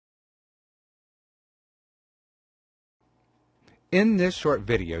In this short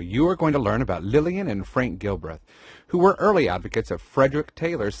video, you are going to learn about Lillian and Frank Gilbreth, who were early advocates of Frederick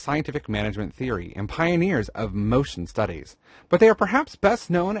Taylor's scientific management theory and pioneers of motion studies. But they are perhaps best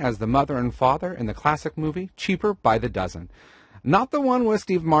known as the mother and father in the classic movie Cheaper by the Dozen. Not the one with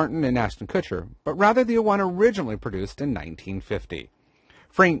Steve Martin and Ashton Kutcher, but rather the one originally produced in 1950.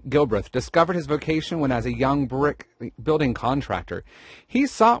 Frank Gilbreth discovered his vocation when, as a young brick building contractor, he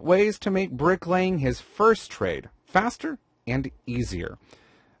sought ways to make bricklaying his first trade faster and easier.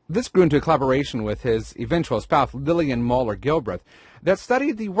 This grew into a collaboration with his eventual spouse, Lillian Gilbreth, that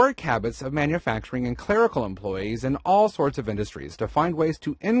studied the work habits of manufacturing and clerical employees in all sorts of industries to find ways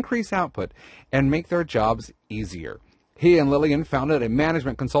to increase output and make their jobs easier. He and Lillian founded a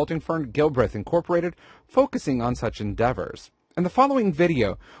management consulting firm, Gilbreth Incorporated, focusing on such endeavors. In the following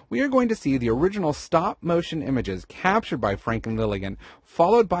video, we are going to see the original stop-motion images captured by Frank and Lillian,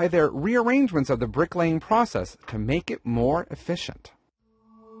 followed by their rearrangements of the bricklaying process to make it more efficient.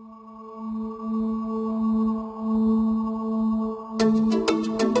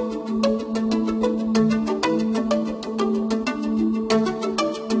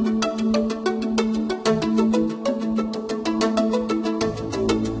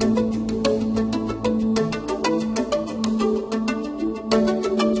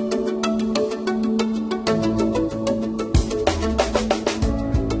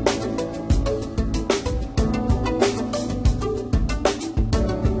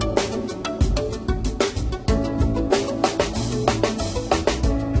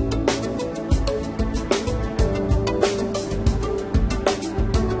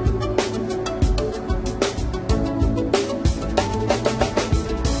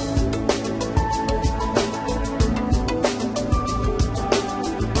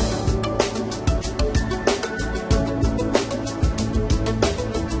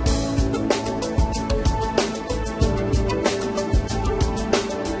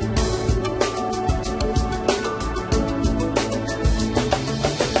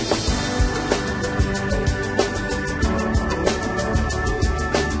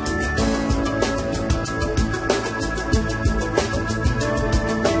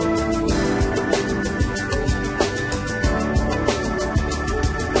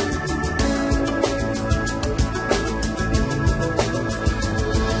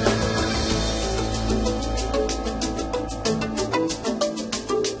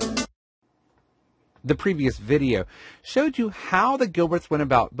 The previous video showed you how the Gilbreths went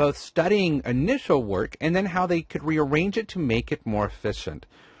about both studying initial work and then how they could rearrange it to make it more efficient.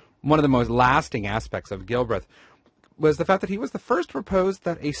 One of the most lasting aspects of Gilbreth was the fact that he was the first to propose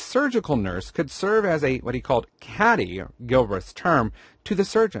that a surgical nurse could serve as what he called caddy, Gilbreth's term, to the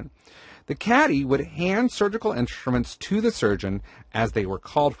surgeon. The caddy would hand surgical instruments to the surgeon as they were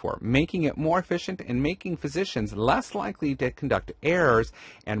called for, making it more efficient and making physicians less likely to conduct errors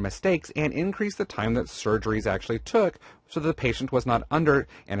and mistakes and increase the time that surgeries actually took so that the patient was not under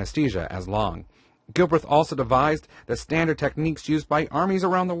anesthesia as long. Gilbreth also devised the standard techniques used by armies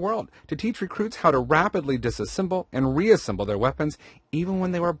around the world to teach recruits how to rapidly disassemble and reassemble their weapons even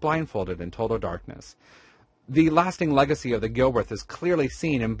when they were blindfolded in total darkness. The lasting legacy of the Gilbreth is clearly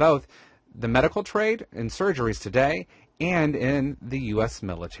seen in both the medical trade and surgeries today and in the U.S.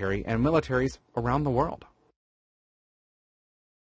 military and militaries around the world.